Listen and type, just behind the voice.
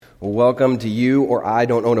Well, welcome to you or I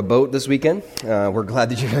don't own a boat this weekend. We're glad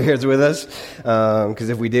that you're here with us, because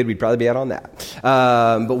if we did, we'd probably be out on that.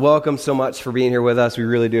 But welcome so much for being here with us. We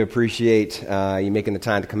really do appreciate you making the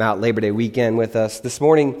time to come out Labor Day weekend with us. This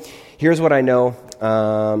morning, here's what I know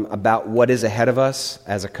about what is ahead of us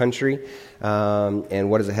as a country,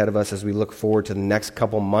 and what is ahead of us as we look forward to the next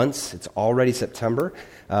couple months. It's already September.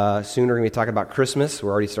 Soon we're going to be talking about Christmas.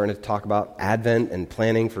 We're already starting to talk about Advent and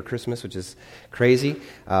planning for Christmas, which is crazy.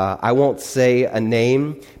 I won't say a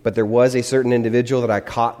name, but there was a certain individual that I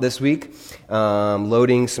caught this week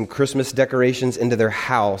loading some Christmas decorations into their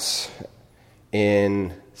house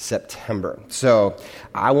in September. So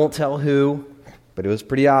I won't tell who, but it was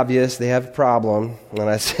pretty obvious they have a problem. And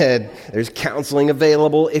I said, there's counseling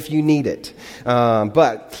available if you need it.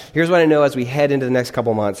 But here's what I know as we head into the next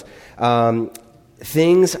couple months.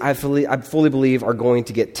 Things I fully believe are going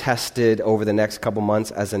to get tested over the next couple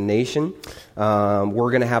months as a nation.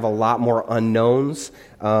 We're going to have a lot more unknowns,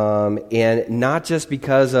 and not just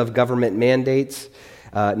because of government mandates,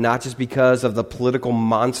 not just because of the political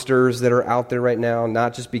monsters that are out there right now,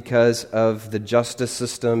 not just because of the justice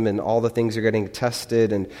system and all the things are getting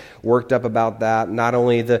tested and worked up about that, not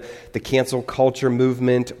only the cancel culture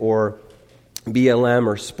movement or BLM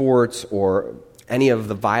or sports or any of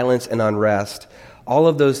the violence and unrest. All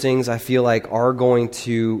of those things I feel like are going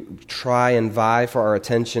to try and vie for our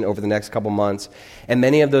attention over the next couple months. And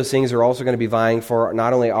many of those things are also going to be vying for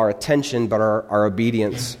not only our attention, but our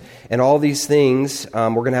obedience. And all these things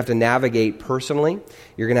we're going to have to navigate personally.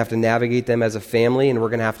 You're going to have to navigate them as a family, and we're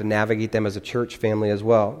going to have to navigate them as a church family as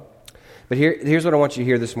well. But here's what I want you to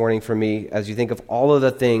hear this morning from me as you think of all of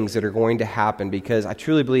the things that are going to happen, because I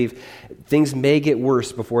truly believe things may get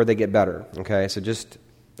worse before they get better. Okay, so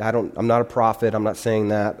I'm not a prophet, I'm not saying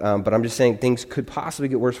that, but I'm just saying things could possibly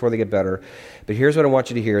get worse before they get better. But here's what I want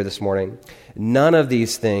you to hear this morning. None of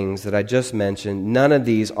these things that I just mentioned, none of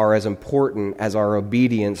these are as important as our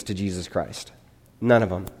obedience to Jesus Christ. None of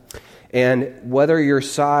them. And whether your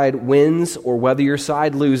side wins or whether your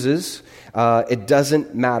side loses, it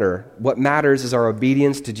doesn't matter. What matters is our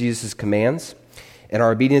obedience to Jesus' commands. And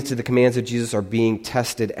our obedience to the commands of Jesus are being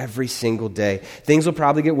tested every single day. Things will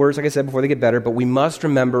probably get worse, like I said, before they get better, but we must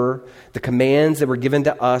remember the commands that were given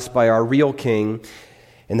to us by our real King,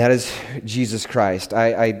 and that is Jesus Christ.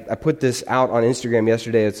 I put this out on Instagram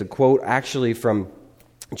yesterday. It's a quote actually from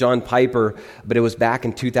John Piper, but it was back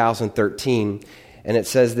in 2013. And it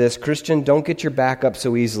says this: Christian, don't get your back up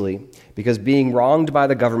so easily, because being wronged by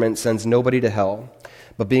the government sends nobody to hell.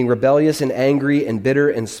 But being rebellious and angry and bitter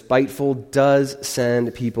and spiteful does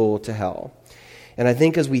send people to hell. And I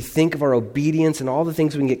think as we think of our obedience and all the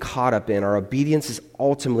things we can get caught up in, our obedience is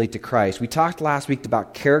ultimately to Christ. We talked last week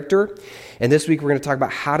about character, and this week we're going to talk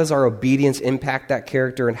about how does our obedience impact that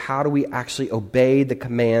character and how do we actually obey the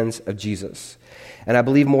commands of Jesus. And I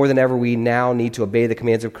believe more than ever we now need to obey the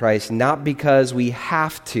commands of Christ, not because we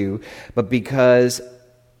have to, but because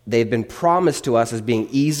they've been promised to us as being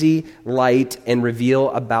easy, light, and reveal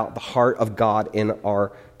about the heart of God in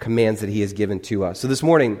our commands that He has given to us. So this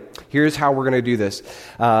morning, here's how we're going to do this.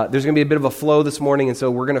 There's going to be a bit of a flow this morning, and so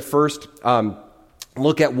we're going to first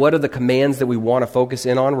look at what are the commands that we want to focus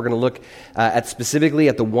in on. We're going to look at specifically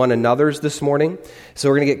at the one another's this morning. So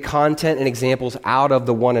we're going to get content and examples out of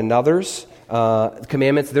the one another's.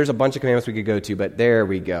 Commandments. There's a bunch of commandments we could go to, but there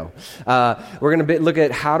we go. We're going to look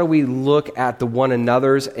at how do we look at the one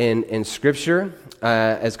another's in Scripture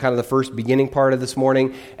as kind of the first beginning part of this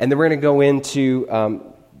morning. And then we're going to go into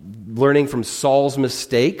learning from Saul's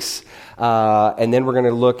mistakes. And then we're going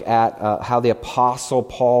to look at how the Apostle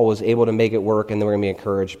Paul was able to make it work, and then we're going to be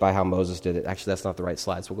encouraged by how Moses did it. Actually, that's not the right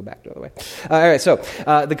slide, so we'll go back the other way. All right, so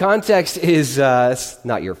the context is, it's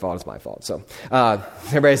not your fault, it's my fault. So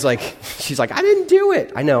everybody's like, she's like, I didn't do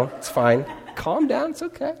it. I know, it's fine. Calm down, it's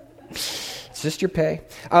okay. It's just your pay.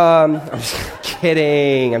 I'm just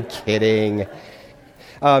kidding, I'm kidding.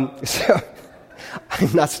 So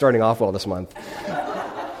I'm not starting off well this month.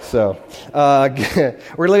 So we're going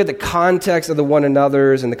to look at the context of the one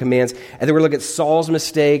another's and the commands, and then we're going to look at Saul's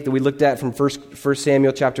mistake that we looked at from 1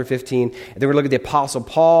 Samuel chapter 15, and then we're going to look at the Apostle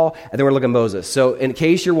Paul, and then we're going to look at Moses. So in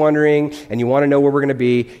case you're wondering and you want to know where we're going to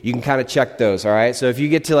be, you can kind of check those, all right? So if you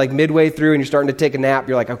get to like midway through and you're starting to take a nap,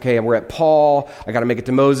 you're like, okay, we're at Paul, I got to make it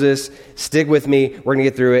to Moses, stick with me, we're going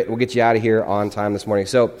to get through it, we'll get you out of here on time this morning.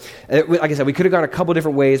 So like I said, we could have gone a couple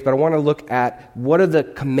different ways, but I want to look at what are the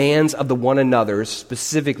commands of the one another's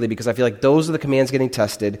specifically, because I feel like those are the commands getting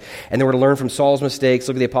tested. And then we're going to learn from Saul's mistakes,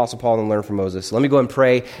 look at the Apostle Paul, and learn from Moses. So let me go and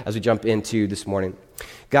pray as we jump into this morning.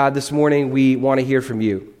 God, this morning we want to hear from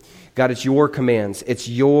you. God, it's your commands. It's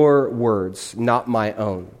your words, not my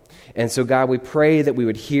own. And so, God, we pray that we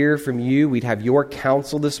would hear from you. We'd have your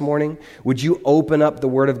counsel this morning. Would you open up the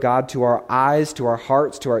Word of God to our eyes, to our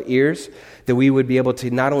hearts, to our ears, that we would be able to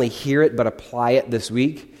not only hear it, but apply it this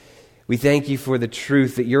week? We thank you for the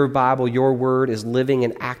truth that your Bible, your Word, is living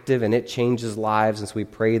and active, and it changes lives. And so we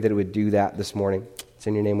pray that it would do that this morning. It's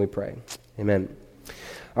in your name we pray. Amen.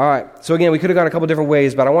 All right, so again, we could have gone a couple different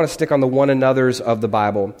ways, but I want to stick on the one another's of the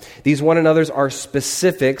Bible. These one another's are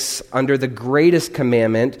specifics under the greatest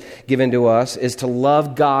commandment given to us is to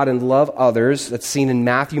love God and love others. That's seen in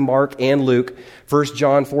Matthew, Mark, and Luke. 1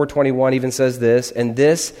 John 4:21 even says this, and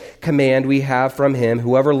this command we have from him,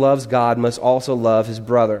 whoever loves God must also love his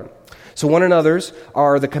brother. So one another's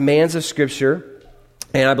are the commands of Scripture.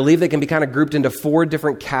 And I believe they can be kind of grouped into 4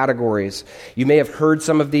 different categories. You may have heard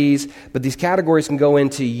some of these, but these categories can go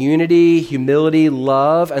into unity, humility,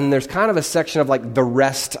 love, and there's kind of a section of like the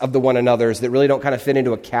rest of the one another's that really don't kind of fit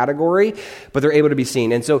into a category, but they're able to be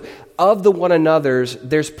seen. And so of the one another's,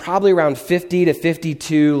 there's probably around 50 to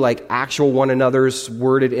 52 like actual one another's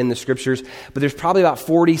worded in the Scriptures, but there's probably about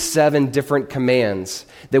 47 different commands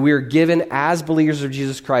that we are given as believers of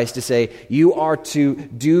Jesus Christ to say, you are to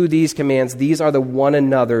do these commands. These are the one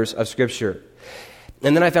another's of Scripture.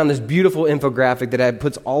 And then I found this beautiful infographic that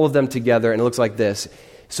puts all of them together, and it looks like this.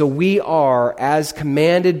 So we are, as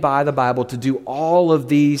commanded by the Bible, to do all of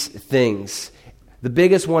these things. The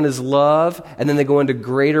biggest one is love, and then they go into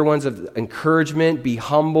greater ones of encouragement, be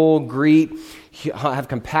humble, greet, have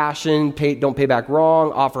compassion, don't pay back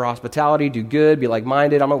wrong, offer hospitality, do good, be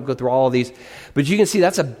like-minded. I'm not going to go through all of these. But you can see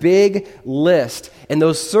that's a big list. And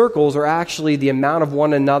those circles are actually the amount of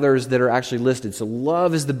one another's that are actually listed. So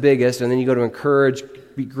love is the biggest, and then you go to encourage,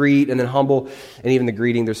 greet, and then humble, and even the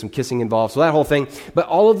greeting, there's some kissing involved. So that whole thing. But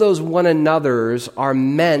all of those one another's are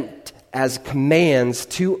meant as commands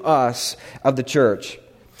to us of the church.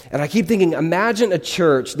 And I keep thinking, imagine a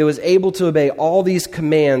church that was able to obey all these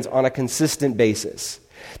commands on a consistent basis,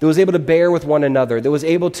 that was able to bear with one another, that was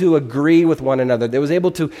able to agree with one another, that was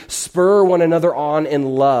able to spur one another on in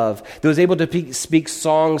love, that was able to speak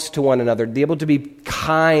songs to one another, be able to be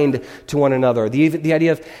kind to one another, the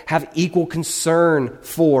idea of have equal concern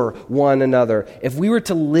for one another. If we were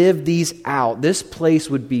to live these out, this place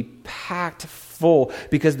would be packed full,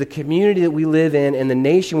 because the community that we live in and the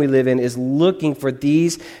nation we live in is looking for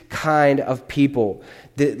these kind of people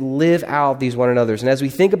that live out these one another's. And as we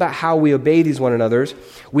think about how we obey these one another's,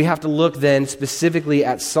 we have to look then specifically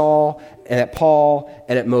at Saul and at Paul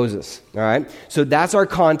and at Moses. All right? So that's our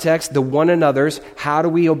context, the one another's. How do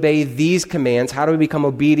we obey these commands? How do we become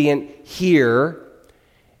obedient here?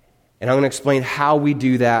 And I'm going to explain how we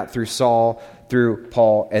do that through Saul, through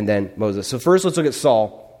Paul, and then Moses. So first, let's look at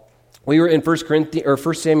Saul. We were in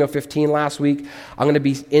 1 Samuel 15 last week. I'm going to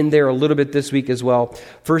be in there a little bit this week as well.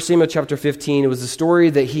 1 Samuel chapter 15, it was a story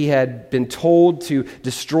that he had been told to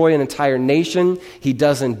destroy an entire nation. He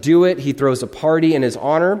doesn't do it. He throws a party in his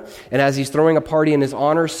honor. And as he's throwing a party in his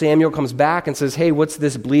honor, Samuel comes back and says, hey, what's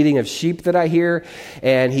this bleating of sheep that I hear?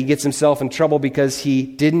 And he gets himself in trouble because he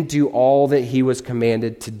didn't do all that he was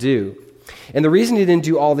commanded to do. And the reason he didn't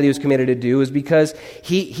do all that he was commanded to do is because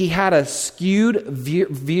he had a skewed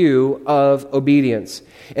view of obedience.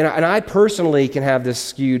 And I personally can have this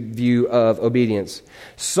skewed view of obedience.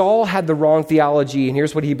 Saul had the wrong theology, and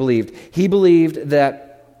here's what he believed. He believed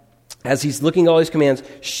that as he's looking at all these commands,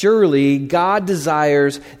 surely God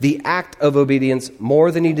desires the act of obedience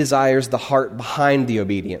more than he desires the heart behind the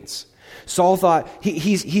obedience. Saul thought,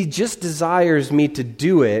 he just desires me to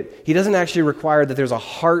do it. He doesn't actually require that there's a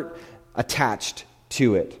heart attached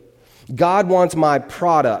to it. God wants my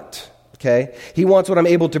product, okay? He wants what I'm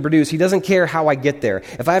able to produce. He doesn't care how I get there.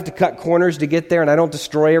 If I have to cut corners to get there and I don't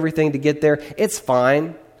destroy everything to get there, it's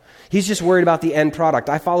fine. He's just worried about the end product.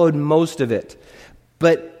 I followed most of it.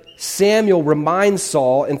 But Samuel reminds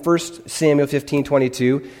Saul in 1 Samuel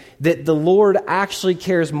 15:22 that the Lord actually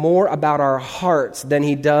cares more about our hearts than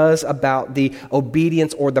he does about the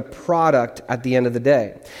obedience or the product at the end of the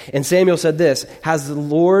day. And Samuel said this, has the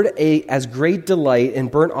Lord as great delight in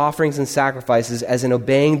burnt offerings and sacrifices as in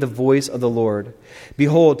obeying the voice of the Lord?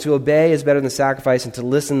 Behold, to obey is better than sacrifice, and to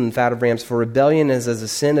listen than fat of rams. For rebellion is as a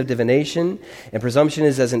sin of divination, and presumption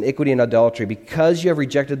is as iniquity and idolatry. Because you have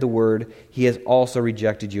rejected the word, he has also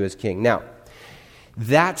rejected you as king. Now,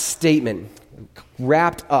 that statement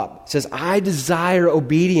wrapped up says, I desire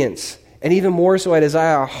obedience, and even more so, I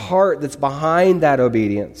desire a heart that's behind that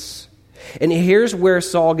obedience. And here's where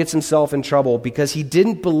Saul gets himself in trouble, because he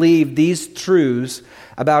didn't believe these truths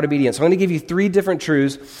about obedience. So I'm going to give you 3 different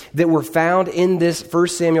truths that were found in this 1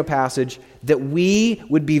 Samuel passage that we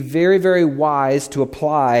would be very, very wise to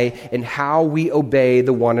apply in how we obey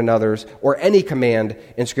the one another's or any command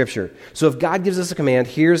in Scripture. So if God gives us a command,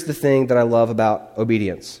 here's the thing that I love about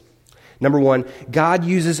obedience. Number 1, God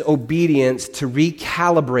uses obedience to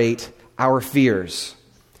recalibrate our fears.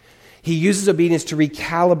 He uses obedience to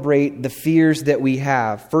recalibrate the fears that we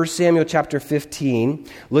have. 1 Samuel chapter 15,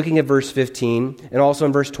 looking at verse 15, and also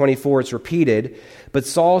in verse 24, it's repeated. But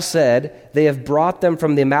Saul said, "They have brought them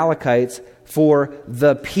from the Amalekites, for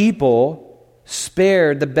the people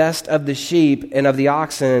spared the best of the sheep and of the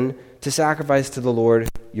oxen to sacrifice to the Lord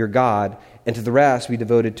your God, and to the rest we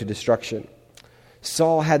devoted to destruction."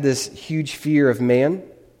 Saul had this huge fear of man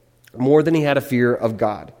more than he had a fear of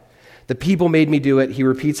God. The people made me do it. He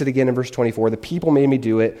repeats it again in verse 24. The people made me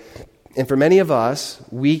do it. And for many of us,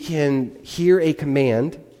 we can hear a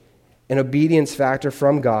command, an obedience factor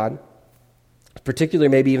from God, particularly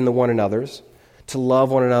maybe even the one another's, to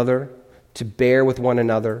love one another, to bear with one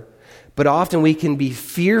another. But often we can be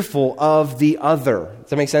fearful of the other. Does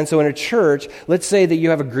that make sense? So in a church, let's say that you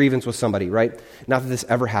have a grievance with somebody, right? Not that this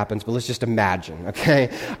ever happens, but let's just imagine, okay?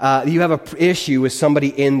 You have an issue with somebody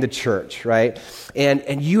in the church, right?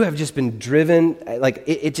 And you have just been driven, like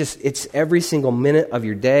it's every single minute of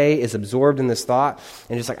your day is absorbed in this thought.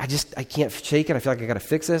 And it's like, I can't shake it. I feel like I got to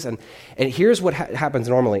fix this. And here's what happens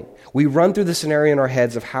normally. We run through the scenario in our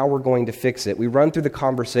heads of how we're going to fix it. We run through the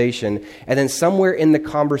conversation, and then somewhere in the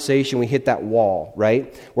conversation, we hit that wall,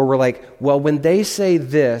 right? Where we're like, well, when they say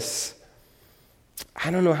this, I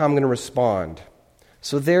don't know how I'm going to respond.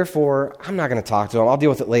 So therefore, I'm not going to talk to them. I'll deal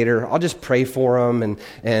with it later. I'll just pray for them,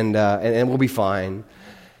 and we'll be fine.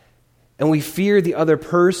 And we fear the other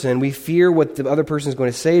person. We fear what the other person is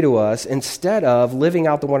going to say to us, instead of living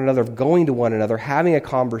out the one another, of going to one another, having a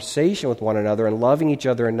conversation with one another, and loving each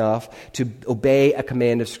other enough to obey a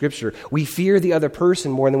command of Scripture. We fear the other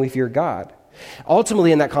person more than we fear God.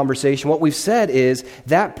 Ultimately, in that conversation, what we've said is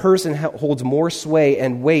that person holds more sway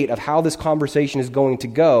and weight of how this conversation is going to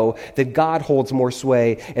go, that God holds more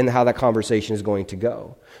sway in how that conversation is going to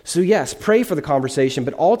go. So yes, pray for the conversation,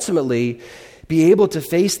 but ultimately be able to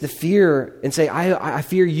face the fear and say, I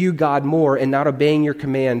fear you, God, more, and not obeying your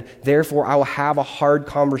command. Therefore, I will have a hard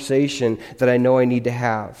conversation that I know I need to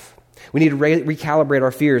have. We need to recalibrate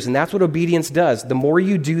our fears, and that's what obedience does. The more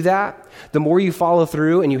you do that, the more you follow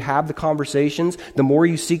through and you have the conversations, the more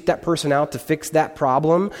you seek that person out to fix that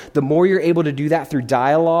problem, the more you're able to do that through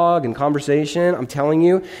dialogue and conversation. I'm telling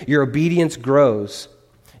you, your obedience grows,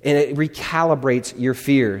 and it recalibrates your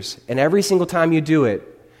fears. And every single time you do it,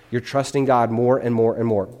 you're trusting God more and more and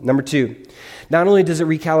more. Number 2, not only does it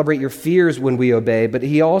recalibrate your fears when we obey, but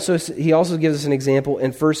he also gives us an example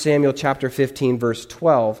in 1 Samuel chapter 15, verse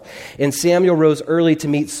 12. And Samuel rose early to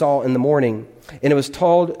meet Saul in the morning. And it was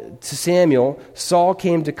told to Samuel, Saul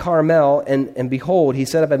came to Carmel, and behold, he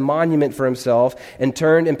set up a monument for himself, and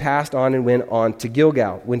turned and passed on and went down to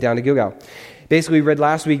Gilgal. Basically, we read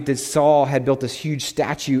last week that Saul had built this huge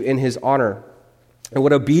statue in his honor. And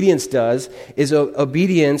what obedience does is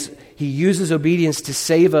he uses obedience to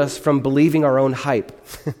save us from believing our own hype.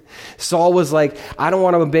 Saul was like, I don't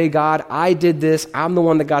want to obey God. I did this. I'm the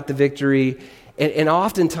one that got the victory. And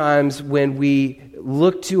oftentimes when we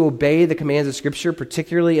look to obey the commands of Scripture,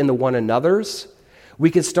 particularly in the one another's,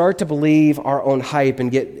 we can start to believe our own hype and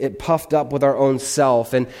get it puffed up with our own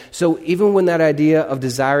self. And so even when that idea of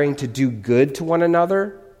desiring to do good to one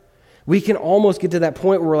another, we can almost get to that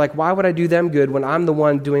point where we're like, why would I do them good when I'm the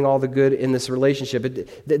one doing all the good in this relationship?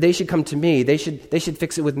 They should come to me. They should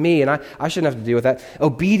fix it with me, and I shouldn't have to deal with that.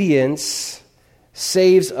 Obedience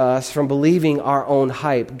saves us from believing our own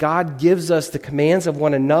hype. God gives us the commands of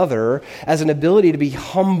one another as an ability to be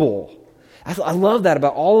humble. I love that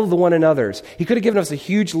about all of the one another's. He could have given us a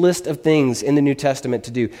huge list of things in the New Testament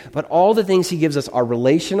to do, but all the things he gives us are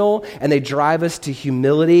relational, and they drive us to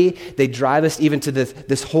humility. They drive us even to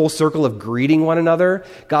this whole circle of greeting one another.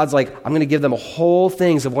 God's like, I'm going to give them whole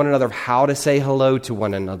things of one another, of how to say hello to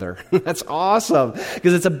one another. That's awesome,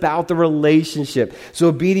 because it's about the relationship. So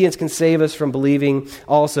obedience can save us from believing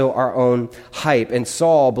also our own hype. And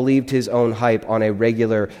Saul believed his own hype on a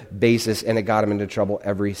regular basis, and it got him into trouble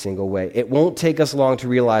every single way. It won't take us long to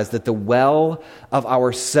realize that the well of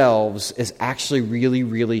ourselves is actually really,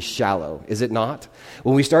 really shallow, is it not?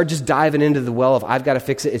 When we start just diving into the well of, I've got to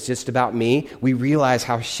fix it, it's just about me, we realize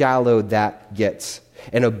how shallow that gets.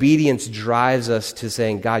 And obedience drives us to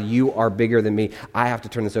saying, God, you are bigger than me. I have to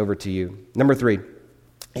turn this over to you. Number 3,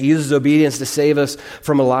 he uses obedience to save us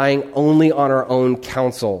from relying only on our own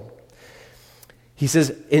counsel. He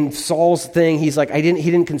says in Saul's thing, he's like, he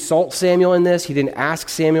didn't consult Samuel in this. He didn't ask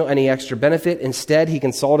Samuel any extra benefit. Instead, he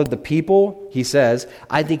consulted the people. He says,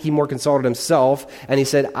 I think he more consulted himself. And he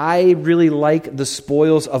said, I really like the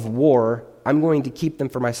spoils of war. I'm going to keep them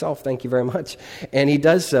for myself. Thank you very much. And he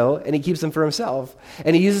does so, and he keeps them for himself.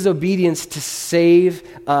 And he uses obedience to save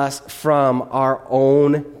us from our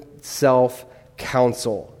own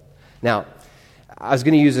self-counsel. Now, I was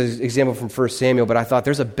going to use an example from 1 Samuel, but I thought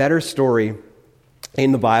there's a better story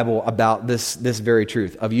in the Bible about this very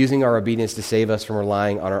truth of using our obedience to save us from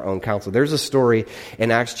relying on our own counsel. There's a story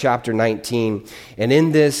in Acts chapter 19, and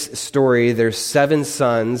in this story, there's 7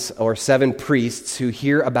 sons or 7 priests who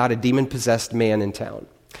hear about a demon-possessed man in town.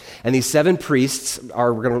 And these 7 priests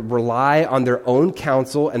are going to rely on their own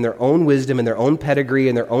counsel and their own wisdom and their own pedigree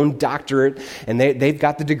and their own doctorate, and they've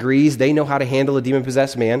got the degrees. They know how to handle a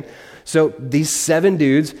demon-possessed man. So these 7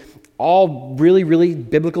 dudes, all really, really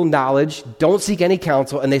biblical knowledge, don't seek any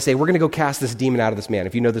counsel, and they say, we're going to go cast this demon out of this man.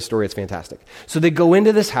 If you know the story, it's fantastic. So they go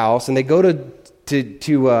into this house, and they go to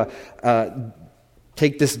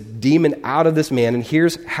take this demon out of this man, and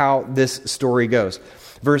here's how this story goes.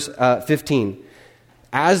 Verse 15,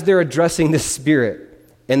 as they're addressing the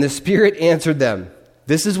spirit, and the spirit answered them,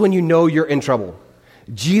 this is when you know you're in trouble.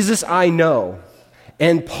 Jesus I know,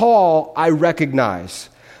 and Paul I recognize,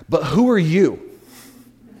 but who are you?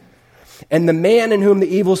 And the man in whom the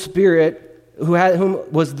evil spirit, whom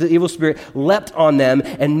was the evil spirit, leapt on them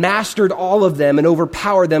and mastered all of them and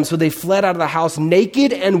overpowered them, so they fled out of the house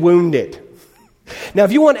naked and wounded. Now,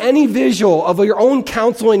 if you want any visual of your own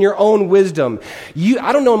counsel and your own wisdom,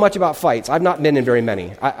 I don't know much about fights. I've not been in very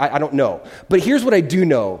many. I don't know. But here's what I do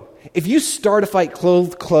know. If you start a fight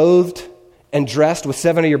clothed and dressed with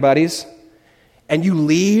 7 of your buddies, and you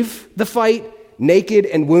leave the fight naked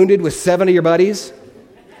and wounded with 7 of your buddies,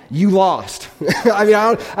 you lost. I mean,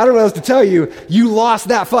 I don't know what else to tell you. You lost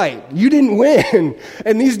that fight. You didn't win.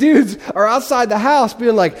 And these dudes are outside the house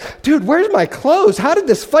being like, dude, where's my clothes? How did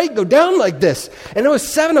this fight go down like this? And there was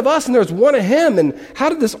 7 of us and there was 1 of him. And how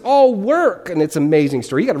did this all work? And it's an amazing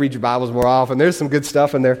story. You got to read your Bibles more often. There's some good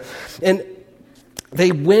stuff in there. And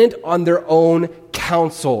they went on their own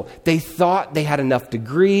counsel. They thought they had enough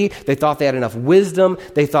degree. They thought they had enough wisdom.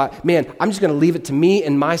 They thought, man, I'm just going to leave it to me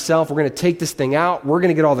and myself. We're going to take this thing out. We're going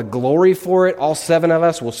to get all the glory for it. All 7 of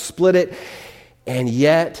us will split it. And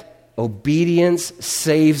yet, obedience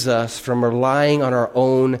saves us from relying on our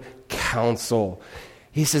own counsel.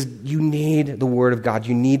 He says, you need the Word of God.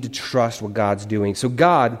 You need to trust what God's doing. So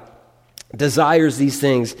God desires these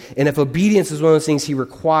things. And if obedience is one of those things He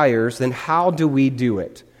requires, then how do we do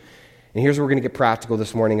it? And here's where we're going to get practical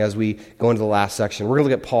this morning as we go into the last section. We're going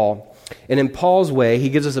to look at Paul. And in Paul's way, he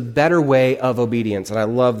gives us a better way of obedience. And I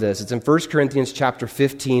love this. It's in 1 Corinthians chapter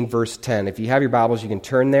 15, verse 10. If you have your Bibles, you can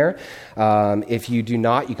turn there. If you do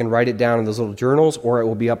not, you can write it down in those little journals, or it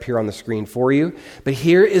will be up here on the screen for you. But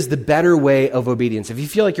here is the better way of obedience. If you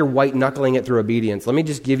feel like you're white-knuckling it through obedience, let me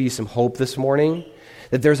just give you some hope this morning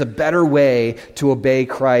that there's a better way to obey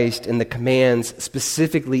Christ and the commands,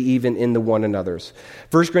 specifically even in the one another's.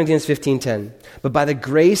 1 Corinthians 15:10. But by the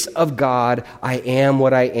grace of God, I am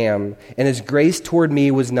what I am, and His grace toward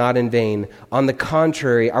me was not in vain. On the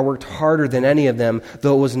contrary, I worked harder than any of them,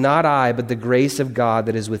 though it was not I, but the grace of God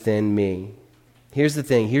that is within me. Here's the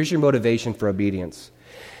thing. Here's your motivation for obedience.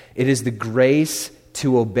 It is the grace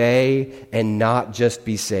to obey and not just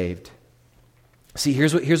be saved. See,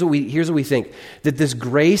 here's what we think. That this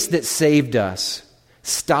grace that saved us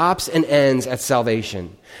stops and ends at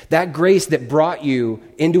salvation. That grace that brought you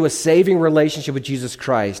into a saving relationship with Jesus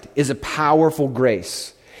Christ is a powerful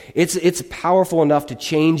grace. It's powerful enough to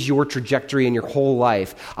change your trajectory in your whole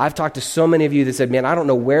life. I've talked to so many of you that said, man, I don't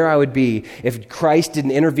know where I would be if Christ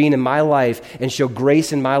didn't intervene in my life and show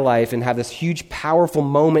grace in my life and have this huge, powerful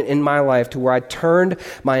moment in my life to where I turned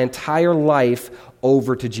my entire life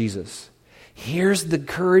over to Jesus. Here's the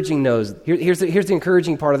encouraging news. Here's the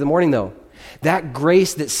encouraging part of the morning, though. That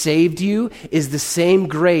grace that saved you is the same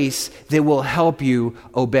grace that will help you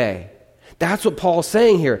obey. That's what Paul's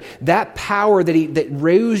saying here. That power that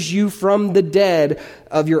rose you from the dead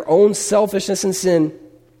of your own selfishness and sin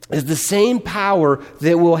is the same power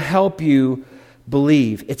that will help you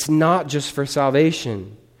believe. It's not just for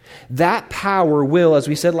salvation. That power will, as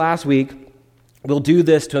we said last week, we'll do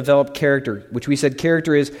this to develop character, which we said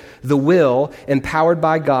character is the will empowered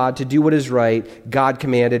by God to do what is right, God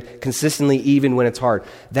commanded, consistently even when it's hard.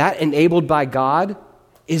 That enabled by God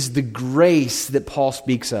is the grace that Paul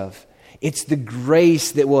speaks of. It's the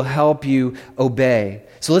grace that will help you obey.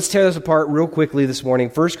 So let's tear this apart real quickly this morning.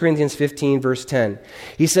 1 Corinthians 15, verse 10.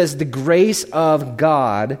 He says, the grace of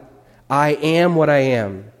God, I am what I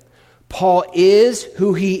am. Paul is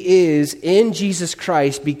who he is in Jesus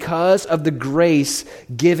Christ because of the grace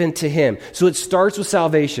given to him. So it starts with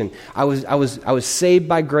salvation. I was saved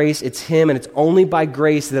by grace. It's him, and it's only by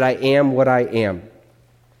grace that I am what I am.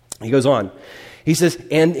 He goes on. He says,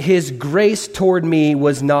 and his grace toward me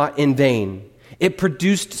was not in vain. It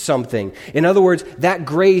produced something. In other words, that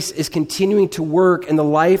grace is continuing to work in the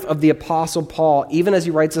life of the Apostle Paul, even as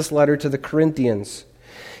he writes this letter to the Corinthians.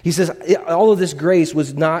 He says, all of this grace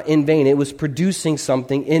was not in vain. It was producing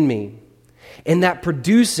something in me. And that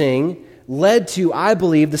producing led to, I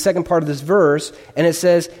believe, the second part of this verse, and it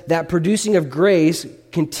says that producing of grace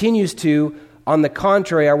continues to, on the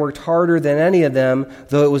contrary, I worked harder than any of them,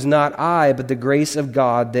 though it was not I, but the grace of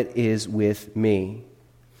God that is with me.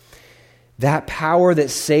 That power that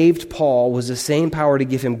saved Paul was the same power to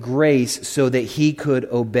give him grace so that he could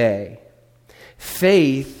obey.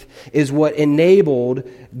 Faith is what enabled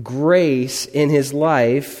grace in his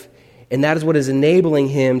life, and that is what is enabling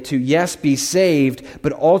him to, yes, be saved,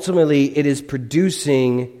 but ultimately it is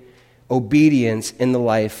producing obedience in the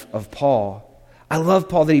life of Paul. I love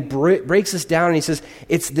Paul that he breaks this down and he says,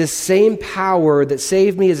 it's this same power that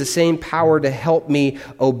saved me is the same power to help me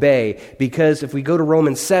obey. Because if we go to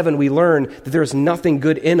Romans 7, we learn that there is nothing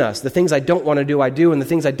good in us. The things I don't want to do, I do. And the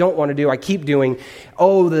things I don't want to do, I keep doing.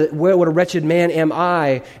 Oh, what a wretched man am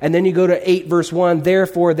I. And then you go to 8 verse 1,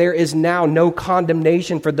 therefore there is now no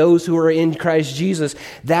condemnation for those who are in Christ Jesus.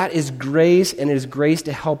 That is grace, and it is grace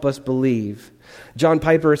to help us believe. John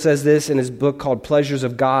Piper says this in his book called Pleasures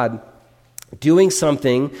of God. Doing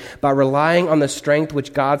something by relying on the strength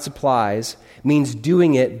which God supplies means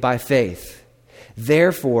doing it by faith.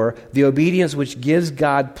 Therefore, the obedience which gives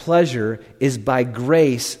God pleasure is by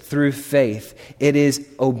grace through faith. It is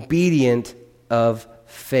obedient of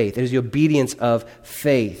faith. It is the obedience of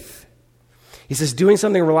faith. He says doing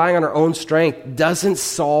something relying on our own strength doesn't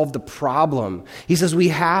solve the problem. He says we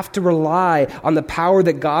have to rely on the power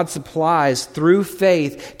that God supplies through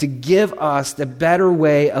faith to give us the better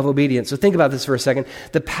way of obedience. So think about this for a second.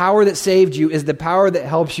 The power that saved you is the power that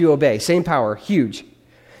helps you obey. Same power, huge.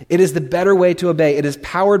 It is the better way to obey. It is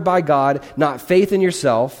powered by God, not faith in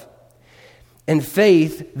yourself. And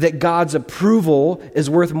faith that God's approval is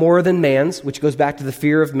worth more than man's, which goes back to the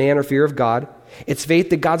fear of man or fear of God. It's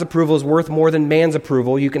faith that God's approval is worth more than man's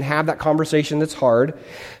approval. You can have that conversation that's hard.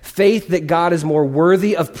 Faith that God is more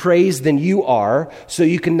worthy of praise than you are, so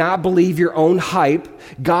you cannot believe your own hype.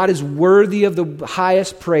 God is worthy of the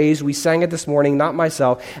highest praise. We sang it this morning, not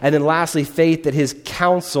myself. And then lastly, faith that his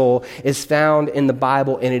counsel is found in the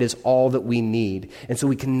Bible and it is all that we need. And so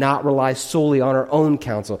we cannot rely solely on our own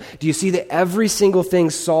counsel. Do you see that every single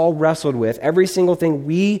thing Saul wrestled with, every single thing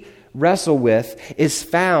we wrestle with is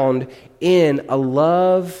found in a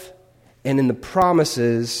love and in the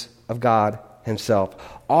promises of God himself.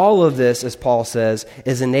 All of this, as Paul says,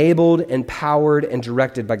 is enabled, empowered, and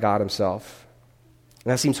directed by God himself.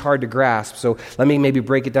 And that seems hard to grasp, so let me maybe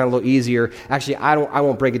break it down a little easier. Actually, I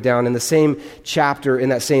won't break it down. In the same chapter, in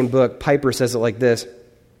that same book, Piper says it like this.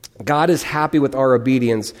 God is happy with our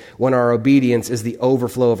obedience when our obedience is the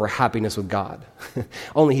overflow of our happiness with God.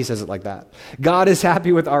 Only he says it like that. God is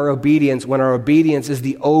happy with our obedience when our obedience is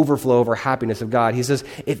the overflow of our happiness of God. He says,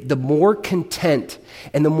 if the more content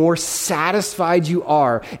and the more satisfied you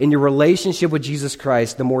are in your relationship with Jesus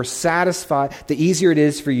Christ, the more satisfied, the easier it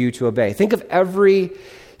is for you to obey. Think of every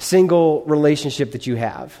single relationship that you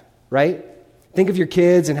have, right? Think of your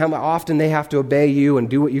kids and how often they have to obey you and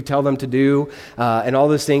do what you tell them to do and all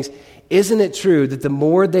those things. Isn't it true that the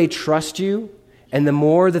more they trust you and the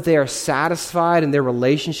more that they are satisfied in their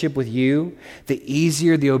relationship with you, the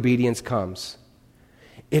easier the obedience comes?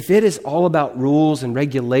 If it is all about rules and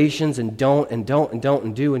regulations and don't and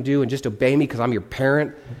do and just obey me because I'm your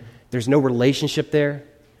parent, there's no relationship there,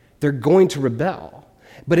 they're going to rebel.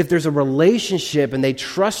 But if there's a relationship and they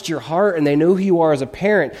trust your heart and they know who you are as a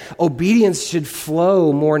parent, obedience should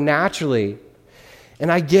flow more naturally.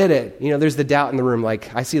 And I get it. You know, there's the doubt in the room.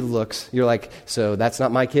 Like, I see the looks. You're like, so that's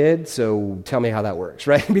not my kid, so tell me how that works,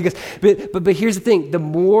 right? But here's the thing. The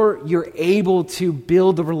more you're able to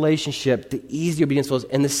build the relationship, the easier obedience flows.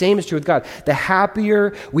 And the same is true with God. The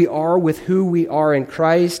happier we are with who we are in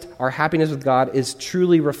Christ, our happiness with God is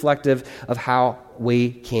truly reflective of how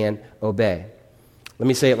we can obey. Let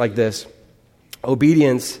me say it like this.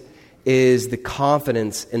 Obedience is the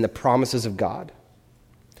confidence in the promises of God.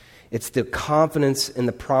 It's the confidence in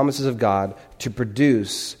the promises of God to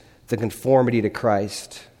produce the conformity to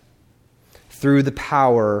Christ through the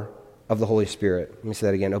power of the Holy Spirit. Let me say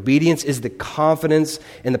that again. Obedience is the confidence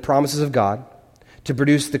in the promises of God to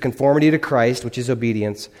produce the conformity to Christ, which is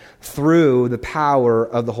obedience, through the power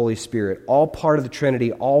of the Holy Spirit. All part of the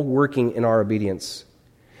Trinity, all working in our obedience.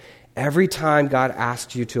 Every time God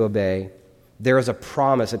asks you to obey, there is a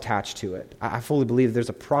promise attached to it. I fully believe there's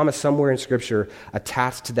a promise somewhere in Scripture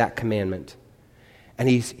attached to that commandment. And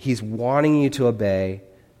he's wanting you to obey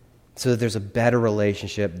so that there's a better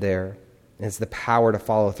relationship there. And it's the power to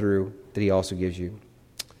follow through that he also gives you.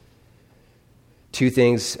 Two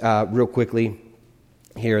things real quickly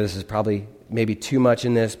here. This is probably maybe too much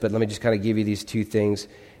in this, but let me just kind of give you these two things,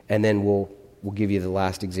 and then we'll give you the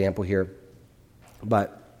last example here.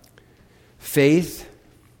 But faith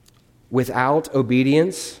without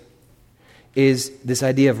obedience is this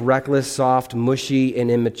idea of reckless, soft, mushy,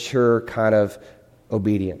 and immature kind of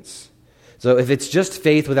obedience. So if it's just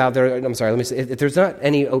faith without if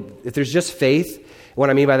there's just faith, what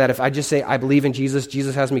I mean by that, if I just say, I believe in Jesus,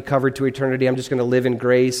 Jesus has me covered to eternity, I'm just going to live in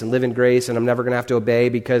grace, and I'm never going to have to obey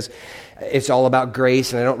because it's all about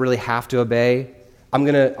grace and I don't really have to obey. I'm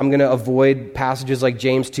going to avoid passages like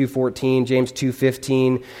James 2:14, James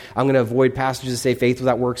 2:15. I'm going to avoid passages that say faith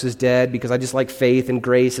without works is dead because I just like faith and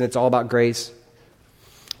grace and it's all about grace.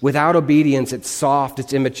 Without obedience, it's soft,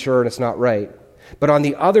 it's immature, and it's not right. But on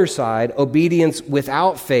the other side, obedience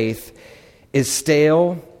without faith is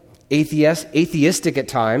stale, atheistic at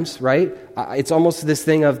times, right? It's almost this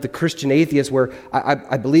thing of the Christian atheist where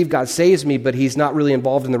I believe God saves me, but he's not really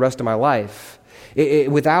involved in the rest of my life.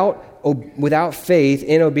 Without faith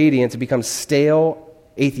in obedience, it becomes stale,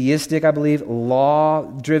 atheistic, I believe,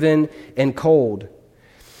 law-driven, and cold.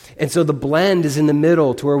 And so the blend is in the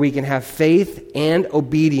middle to where we can have faith and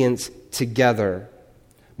obedience together.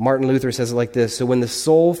 Martin Luther says it like this: so when the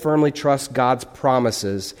soul firmly trusts God's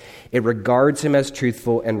promises, it regards him as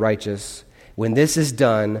truthful and righteous. When this is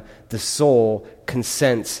done, the soul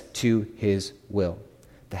consents to his will.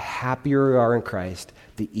 The happier we are in Christ,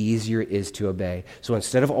 the easier it is to obey. So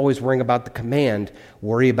instead of always worrying about the command,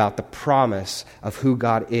 worry about the promise of who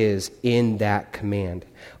God is in that command.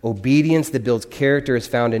 Obedience that builds character is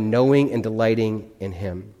found in knowing and delighting in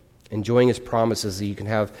him, enjoying his promises so you can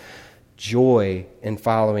have joy in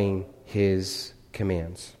following his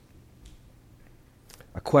commands.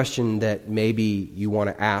 A question that maybe you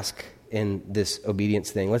want to ask in this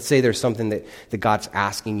obedience thing. Let's say there's something that God's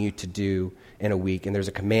asking you to do in a week, and there's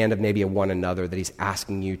a command of maybe a one another that he's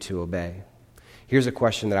asking you to obey. Here's a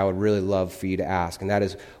question that I would really love for you to ask, and that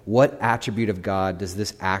is, what attribute of God does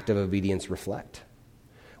this act of obedience reflect?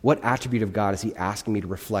 What attribute of God is he asking me to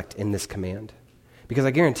reflect in this command? Because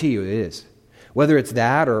I guarantee you it is. Whether it's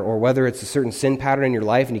that or whether it's a certain sin pattern in your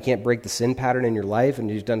life and you can't break the sin pattern in your life and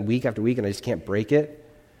you've done week after week and I just can't break it,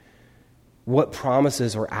 what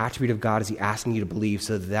promises or attribute of God is he asking you to believe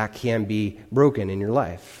so that can be broken in your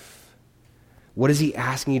life? What is he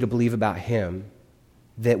asking you to believe about him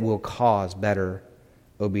that will cause better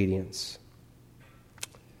obedience?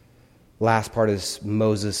 Last part is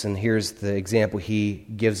Moses, and here's the example he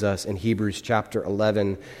gives us in Hebrews chapter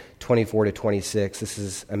 11, 24 to 26. This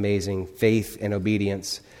is amazing. Faith and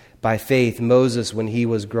obedience. By faith, Moses, when he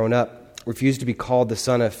was grown up, refused to be called the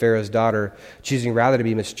son of Pharaoh's daughter, choosing rather to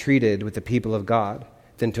be mistreated with the people of God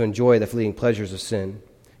than to enjoy the fleeting pleasures of sin.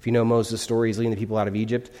 If you know Moses' story, he's leading the people out of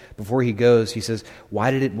Egypt. Before he goes, he says, why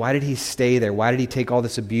did he stay there? Why did he take all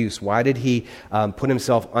this abuse? Why did he put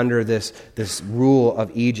himself under this rule of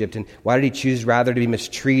Egypt? And why did he choose rather to be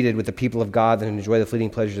mistreated with the people of God than to enjoy the fleeting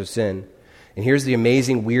pleasures of sin? And here's the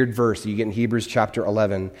amazing, weird verse that you get in Hebrews chapter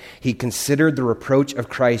 11. He considered the reproach of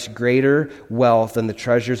Christ greater wealth than the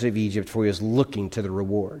treasures of Egypt, for he was looking to the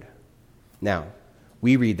reward. Now,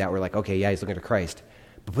 we read that, we're like, okay, yeah, he's looking to Christ.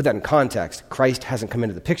 But put that in context. Christ hasn't come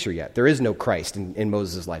into the picture yet. There is no Christ in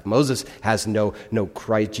Moses' life. Moses has no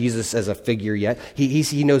Christ, Jesus as a figure yet.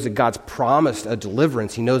 He knows that God's promised a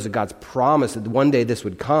deliverance. He knows that God's promised that one day this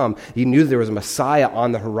would come. He knew there was a Messiah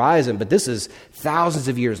on the horizon, but this is thousands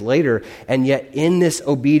of years later. And yet in this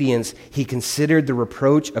obedience, he considered the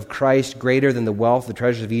reproach of Christ greater than the wealth, the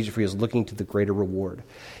treasures of Egypt, for he was looking to the greater reward.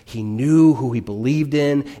 He knew who he believed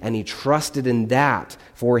in, and he trusted in that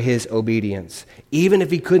for his obedience. Even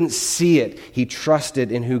if he couldn't see it, he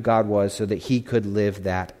trusted in who God was so that he could live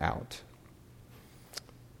that out.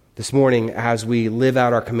 This morning, as we live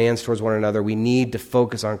out our commands towards one another, we need to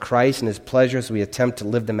focus on Christ and his pleasures as we attempt to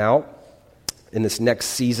live them out in this next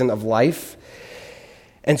season of life.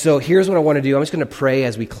 And so here's what I want to do. I'm just going to pray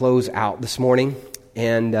as we close out this morning.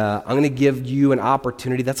 And I'm going to give you an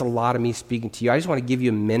opportunity. That's a lot of me speaking to you. I just want to give you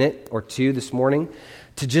a minute or two this morning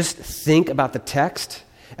to just think about the text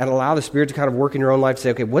and allow the Spirit to kind of work in your own life to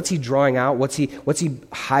say, okay, what's he drawing out? What's he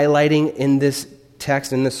highlighting in this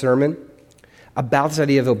text, in this sermon? about this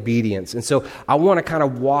idea of obedience. And so I want to kind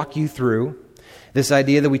of walk you through this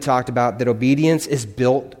idea that we talked about, that obedience is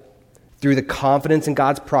built through the confidence in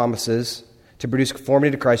God's promises to produce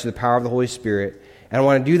conformity to Christ through the power of the Holy Spirit. And I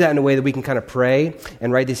want to do that in a way that we can kind of pray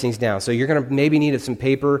and write these things down. So you're going to maybe need some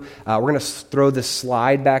paper. We're going to throw this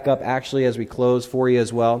slide back up actually as we close for you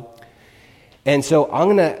as well. And so I'm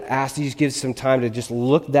going to ask you to give some time to just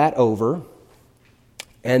look that over.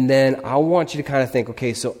 And then I want you to kind of think,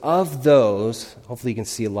 okay, so of those, hopefully you can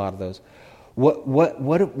see a lot of those,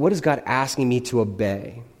 what is God asking me to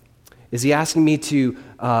obey? Is he asking me to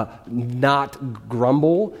not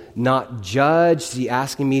grumble, not judge? Is he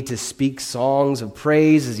asking me to speak songs of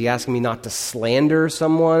praise? Is he asking me not to slander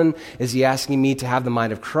someone? Is he asking me to have the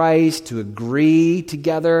mind of Christ, to agree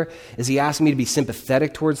together? Is he asking me to be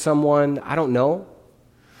sympathetic towards someone? I don't know.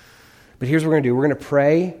 But here's what we're going to do. We're going to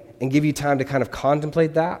pray and give you time to kind of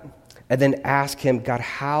contemplate that, and then ask him, God,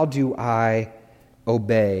 how do I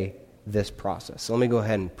obey this process? So let me go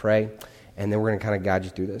ahead and pray, and then we're going to kind of guide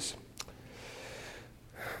you through this.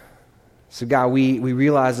 So God, we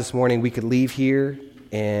realized this morning we could leave here,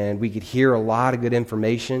 and we could hear a lot of good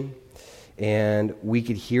information, and we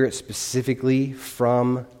could hear it specifically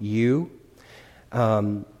from you.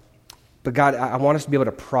 But God, I want us to be able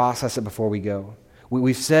to process it before we go.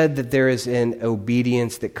 We've said that there is an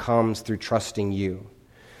obedience that comes through trusting you.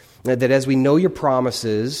 That as we know your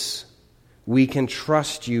promises, we can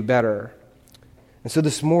trust you better. And so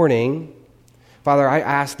this morning, Father, I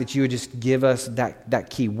ask that you would just give us that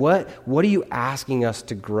key. What are you asking us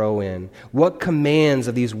to grow in? What commands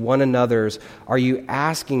of these one another's are you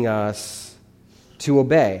asking us to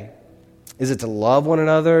obey? Is it to love one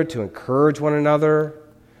another, to encourage one another,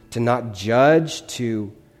 to not judge,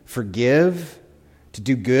 to forgive, to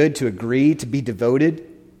do good, to agree, to be devoted?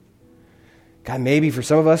 God, maybe for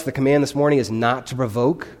some of us, the command this morning is not to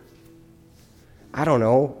provoke. I don't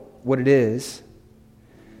know what it is.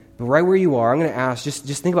 But right where you are, I'm going to ask,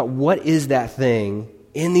 just think about what is that thing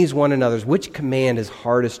in these one another's? Which command is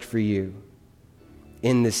hardest for you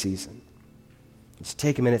in this season? Just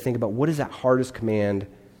take a minute, think about what is that hardest command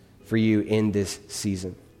for you in this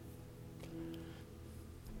season?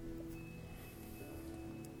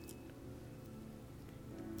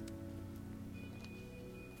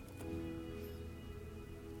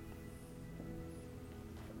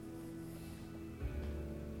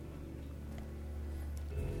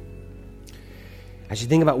 As you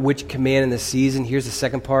think about which command in the season, here's the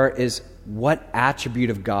second part, is what attribute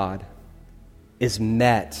of God is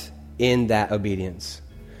met in that obedience.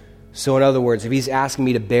 So in other words, if he's asking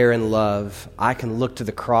me to bear in love, I can look to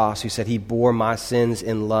the cross who said he bore my sins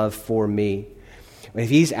in love for me. If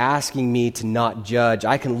he's asking me to not judge,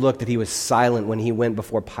 I can look that he was silent when he went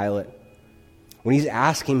before Pilate. When he's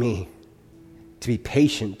asking me to be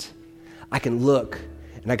patient, I can look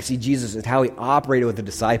and I can see Jesus and how he operated with the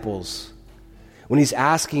disciples. When he's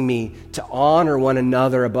asking me to honor one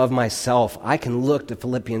another above myself, I can look to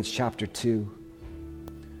Philippians chapter 2,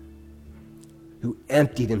 who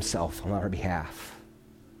emptied himself on our behalf.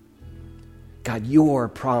 God, your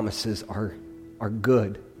promises are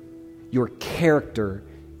good. Your character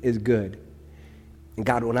is good. And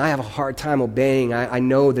God, when I have a hard time obeying, I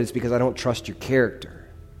know that it's because I don't trust your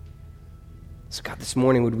character. So God, this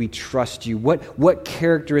morning, would we trust you? What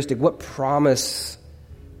characteristic, what promise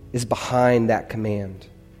is behind that command?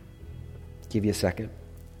 Give you a second.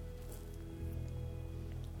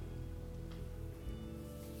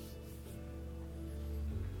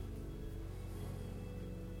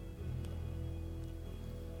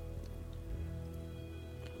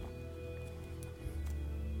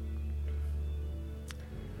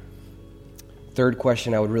 Third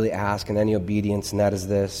question I would really ask in any obedience, and that is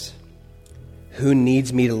this: who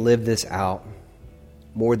needs me to live this out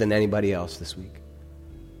more than anybody else this week?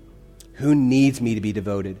 Who needs me to be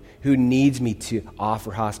devoted? Who needs me to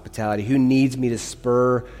offer hospitality? Who needs me to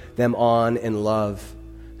spur them on in love?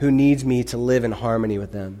 Who needs me to live in harmony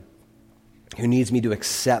with them? Who needs me to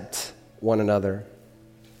accept one another?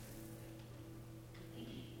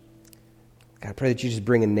 God, I pray that you just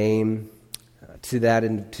bring a name to that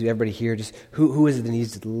and to everybody here. Just who is it that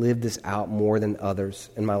needs to live this out more than others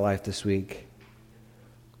in my life this week?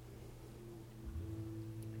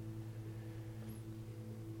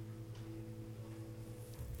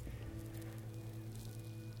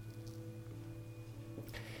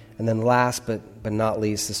 And then last but not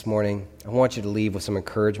least this morning, I want you to leave with some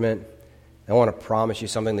encouragement. I want to promise you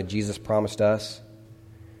something that Jesus promised us.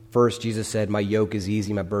 First, Jesus said, my yoke is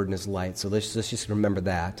easy, my burden is light. So let's just remember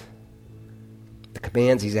that. The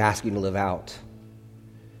commands he's asking you to live out.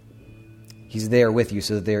 He's there with you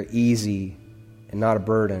so that they're easy and not a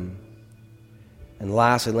burden. And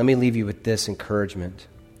lastly, let me leave you with this encouragement.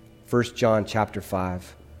 1 John chapter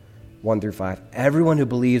 5, 1 through 5. Everyone who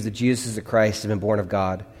believes that Jesus is the Christ has been born of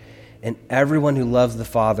God, and everyone who loves the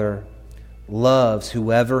Father loves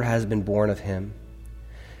whoever has been born of him.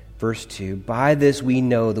 Verse 2, by this we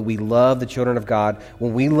know that we love the children of God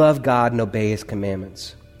when we love God and obey his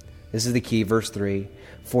commandments. This is the key, verse 3.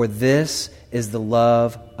 For this is the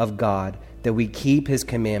love of God, that we keep his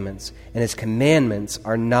commandments, and his commandments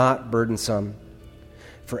are not burdensome.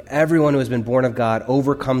 For everyone who has been born of God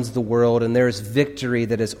overcomes the world, and there is victory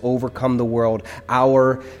that has overcome the world,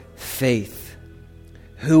 our faith.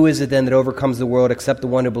 Who is it then that overcomes the world except the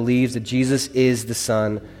one who believes that Jesus is the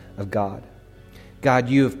Son of God? God,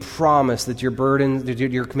 you have promised that your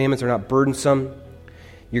commandments are not burdensome.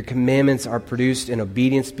 Your commandments are produced in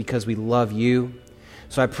obedience because we love you.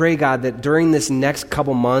 So I pray, God, that during this next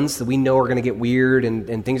couple months that we know are going to get weird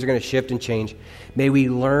and things are going to shift and change, may we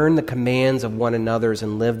learn the commands of one another's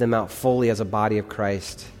and live them out fully as a body of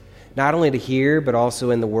Christ, not only to here, but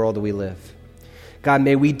also in the world that we live. God,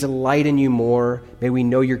 may we delight in you more. May we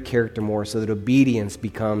know your character more so that obedience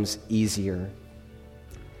becomes easier.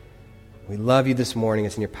 We love you this morning.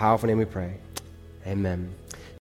 It's in your powerful name we pray. Amen.